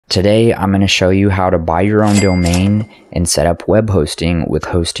Today, I'm going to show you how to buy your own domain and set up web hosting with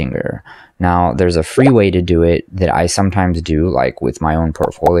Hostinger. Now, there's a free way to do it that I sometimes do, like with my own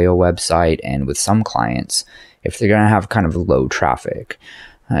portfolio website and with some clients, if they're going to have kind of low traffic.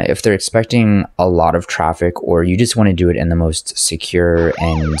 If they're expecting a lot of traffic, or you just want to do it in the most secure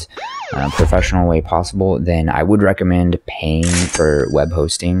and professional way possible, then I would recommend paying for web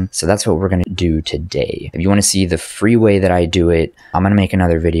hosting. So that's what we're going to do today. If you want to see the free way that I do it, I'm going to make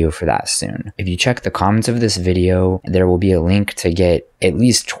another video for that soon. If you check the comments of this video, there will be a link to get at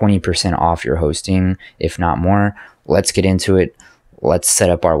least 20% off your hosting, if not more. Let's get into it. Let's set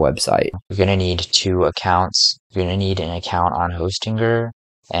up our website. You're going to need 2 accounts. You're going to need an account on Hostinger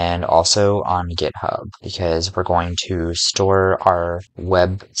and also on GitHub, because we're going to store our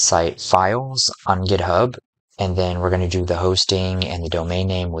website files on GitHub, and then we're going to do the hosting and the domain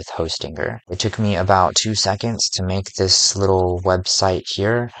name with Hostinger. It took me about 2 seconds to make this little website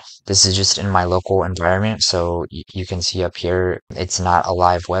here. This is just in my local environment, so you can see up here, it's not a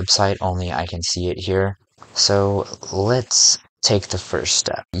live website, only I can see it here. So let's take the first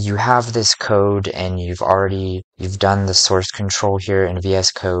step. You have this code and you've done the source control here in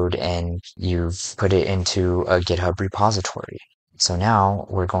VS Code, and you've put it into a GitHub repository. So now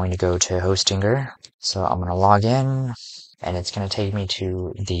we're going to go to Hostinger. So I'm going to log in, and it's going to take me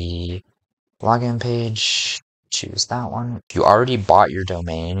to the login page. Choose that one. If you already bought your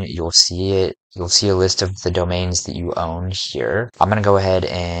domain, you'll see it. You'll see a list of the domains that you own here. I'm going to go ahead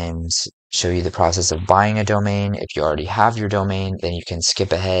and show you the process of buying a domain. If you already have your domain, then you can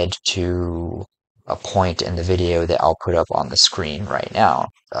skip ahead to a point in the video that I'll put up on the screen right now.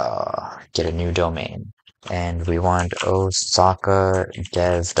 Get a new domain. And we want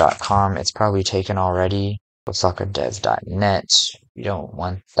osakadev.com. It's probably taken already. osakadev.net. You don't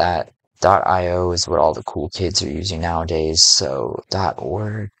want that. .io is what all the cool kids are using nowadays, so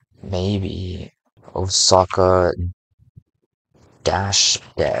 .org, maybe.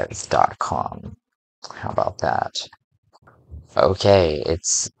 osaka-dev.com. How about that? Okay,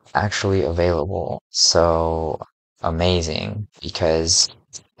 it's actually available. So amazing, because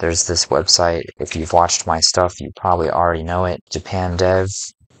there's this website. If you've watched my stuff, you probably already know it. Japan Dev,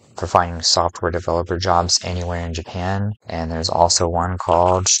 for finding software developer jobs anywhere in Japan. And there's also one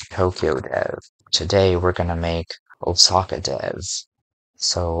called Tokyo Dev. Today we're going to make Osaka Dev.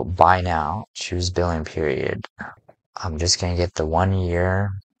 So buy now, choose billing period. I'm just going to get the 1 year.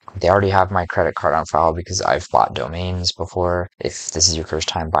 They already have my credit card on file because I've bought domains before. If this is your first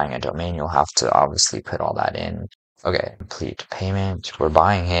time buying a domain, you'll have to obviously put all that in. Okay, complete payment. We're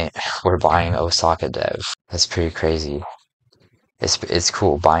buying it. We're buying Osaka Dev. That's pretty crazy. It's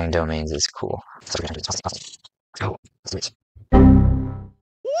cool. Buying domains is cool. Oh,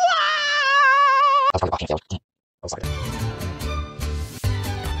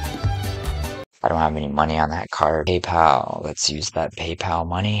 I don't have any money on that card. PayPal. Let's use that PayPal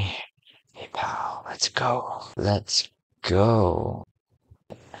money. PayPal. Let's go. Let's go.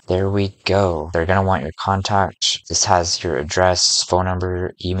 There we go. They're going to want your contact. This has your address, phone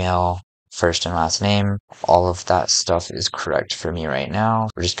number, email, first and last name. All of that stuff is correct for me right now.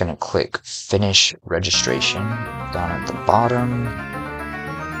 We're just going to click finish registration down at the bottom.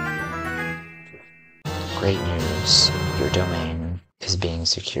 Great news. Your domain is being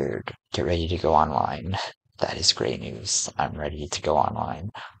secured. Get ready to go online. That is great news. I'm ready to go online.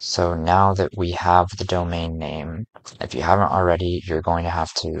 So now that we have the domain name, if you haven't already, you're going to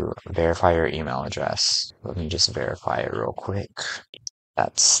have to verify your email address. Let me just verify it real quick.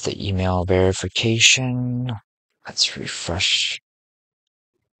 That's the email verification. Let's refresh.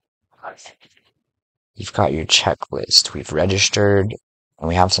 You've got your checklist. We've registered, and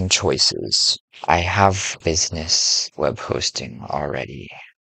we have some choices. I have business web hosting already.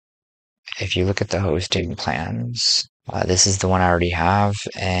 If you look at the hosting plans, this is the one I already have,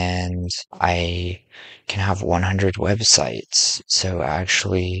 and I can have 100 websites. So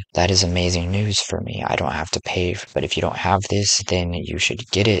actually, that is amazing news for me. I don't have to pay, but if you don't have this, then you should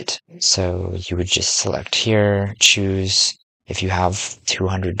get it. So you would just select here, choose. If you have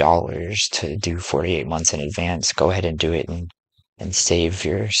 $200 to do 48 months in advance, go ahead and do it and save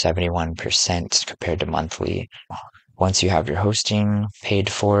your 71% compared to monthly. Once you have your hosting paid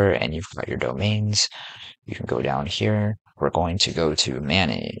for and you've got your domains, you can go down here. We're going to go to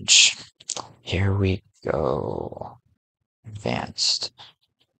manage. Here we go. Advanced.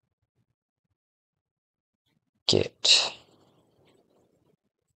 Git.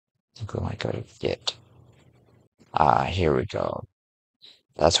 I think we want to go to Git. Here we go.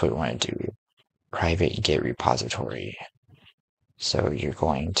 That's what we want to do. Private Git repository. So you're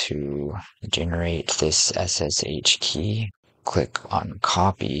going to generate this SSH key. click on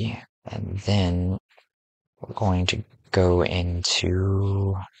copy, and then we're going to go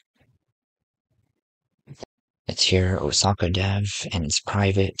into, it's here, Osaka Dev, and it's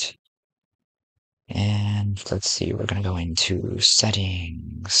private. And let's see, we're going to go into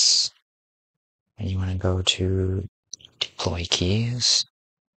settings, and you want to go to deploy keys,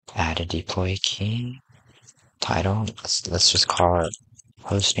 add a deploy key, title, let's just call it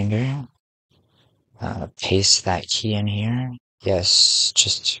Hostinger, paste that key in here, yes,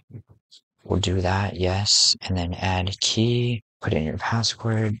 just, we'll do that, yes, and then add key, put in your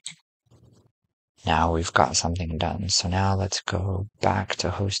password. Now we've got something done. So now let's go back to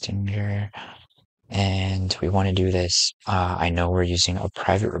Hostinger, and we want to do this. I know we're using a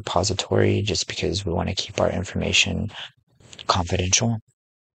private repository just because we want to keep our information confidential.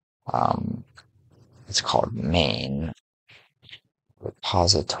 It's called main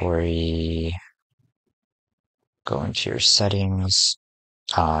repository. Go into your settings.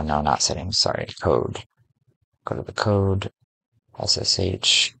 No, not settings. Sorry, code. Go to the code,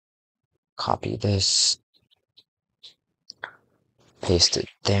 SSH, copy this, paste it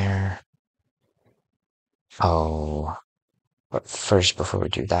there. Oh, but first, before we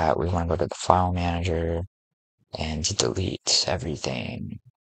do that, we want to go to the file manager and delete everything.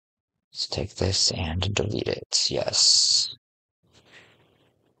 Let's take this and delete it. Yes.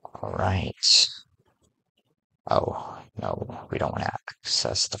 All right. Oh, no, we don't want to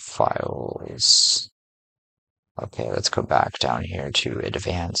access the files. Okay, let's go back down here to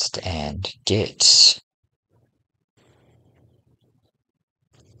advanced and git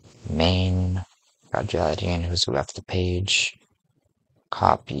main. Graduality and who's left the page.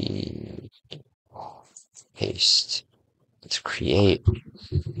 Copy, paste. Let's create.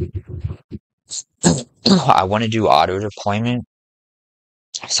 I want to do auto deployment.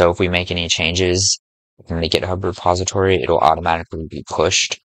 So if we make any changes in the GitHub repository, it'll automatically be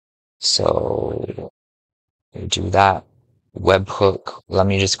pushed. So we do that. Webhook. Let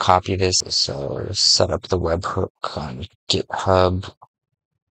me just copy this. So set up the webhook on GitHub.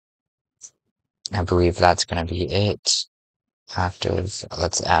 I believe that's going to be it. Active.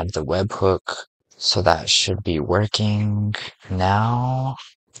 Let's add the webhook. So that should be working now.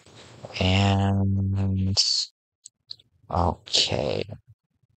 And okay.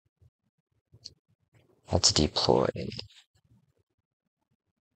 Let's deploy.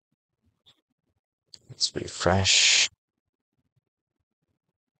 Let's refresh.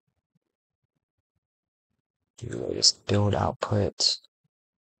 Do latest build output.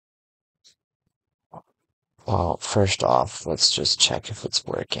 Well, first off, let's just check if it's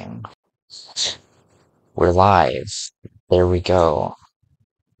working. We're live. There we go.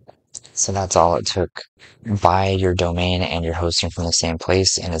 So that's all it took. Buy your domain and your hosting from the same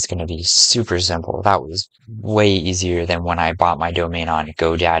place, and it's going to be super simple. That was way easier than when I bought my domain on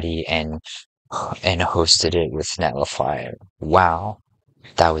GoDaddy and hosted it with Netlify. Wow,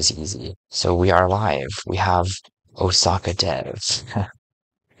 that was easy. So we are live. We have Osaka Dev.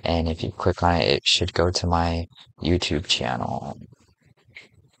 And if you click on it, it should go to my YouTube channel.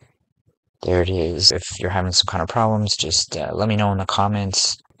 There it is. If you're having some kind of problems, just let me know in the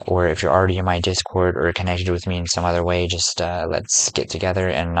comments. Or if you're already in my Discord or connected with me in some other way, just let's get together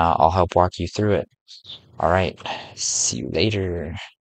and I'll help walk you through it. All right. See you later.